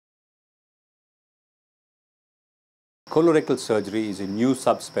Colorectal surgery is a new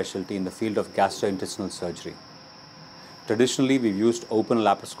subspecialty in the field of gastrointestinal surgery. Traditionally, we've used open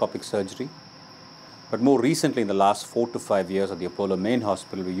laparoscopic surgery, but more recently, in the last 4 to 5 years at the Apollo Main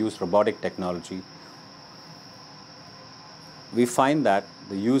Hospital, we use robotic technology. We find that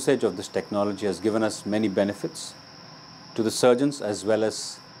the usage of this technology has given us many benefits to the surgeons as well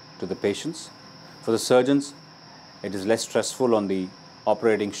as to the patients. For the surgeons, it is less stressful on the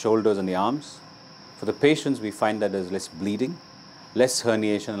operating shoulders and the arms. For the patients, we find that there is less bleeding, less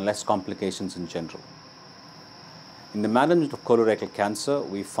herniation, and less complications in general. In the management of colorectal cancer,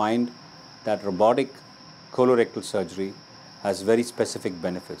 we find that robotic colorectal surgery has very specific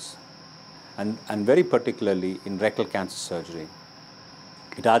benefits, and very particularly in rectal cancer surgery.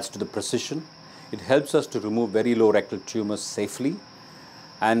 It adds to the precision. It helps us to remove very low rectal tumors safely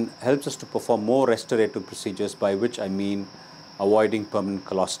and helps us to perform more restorative procedures, by which I mean avoiding permanent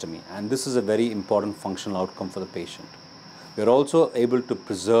colostomy. And this is a very important functional outcome for the patient. We are also able to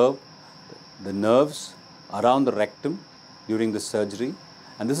preserve the nerves around the rectum during the surgery,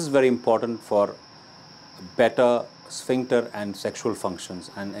 and this is very important for better sphincter and sexual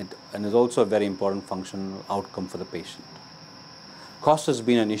functions, and is also a very important functional outcome for the patient. Cost has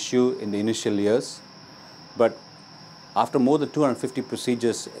been an issue in the initial years, but after more than 250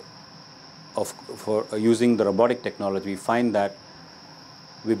 procedures for using the robotic technology, we find that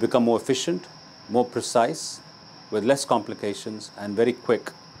we become more efficient, more precise, with less complications and very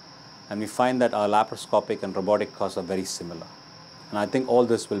quick. And we find that our laparoscopic and robotic costs are very similar. And I think all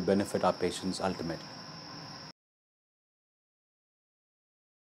this will benefit our patients ultimately.